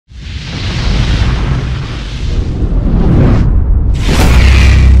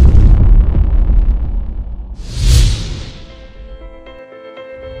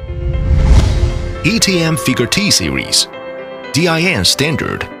ETM-FIGURE T series, DIN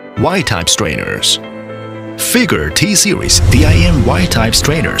Standard Y-Type strainers. FIGURE T series DIN Y-Type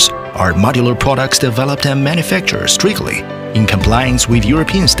strainers are modular products developed and manufactured strictly in compliance with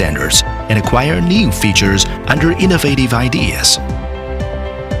European standards and acquire new features under innovative ideas.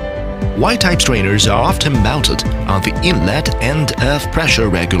 Y-Type strainers are often mounted on the inlet end of pressure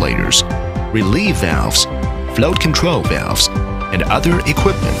regulators, relief valves, float control valves, and other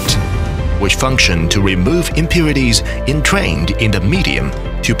equipment, which function to remove impurities entrained in the medium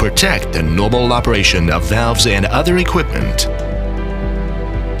to protect the normal operation of valves and other equipment.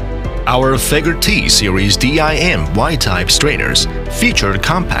 Our FIGURE T series DIN Y-Type strainers feature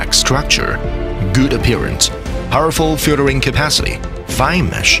compact structure, good appearance, powerful filtering capacity, fine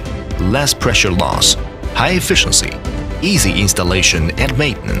mesh, less pressure loss, high efficiency, easy installation and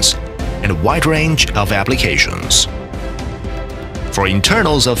maintenance, and a wide range of applications. For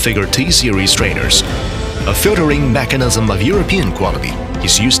internals of FIGURE T series strainers, a filtering mechanism of European quality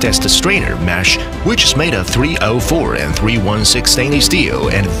is used as the strainer mesh, which is made of 304 and 316 stainless steel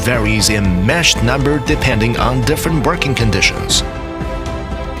and varies in mesh number depending on different working conditions.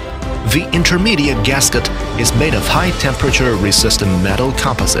 The intermediate gasket is made of high-temperature resistant metal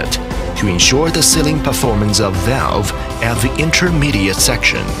composite to ensure the sealing performance of valve at the intermediate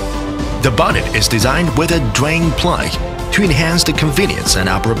section. The bonnet is designed with a drain plug to enhance the convenience and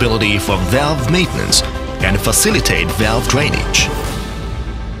operability for valve maintenance and facilitate valve drainage.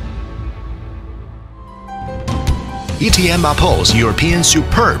 ETM upholds European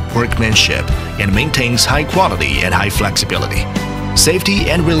superb workmanship and maintains high quality and high flexibility, safety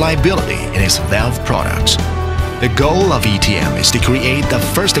and reliability in its valve products. The goal of ETM is to create the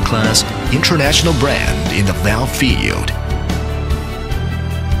first-class international brand in the valve field.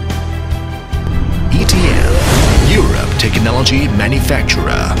 ETM, Europe technology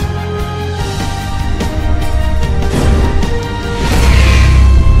manufacturer.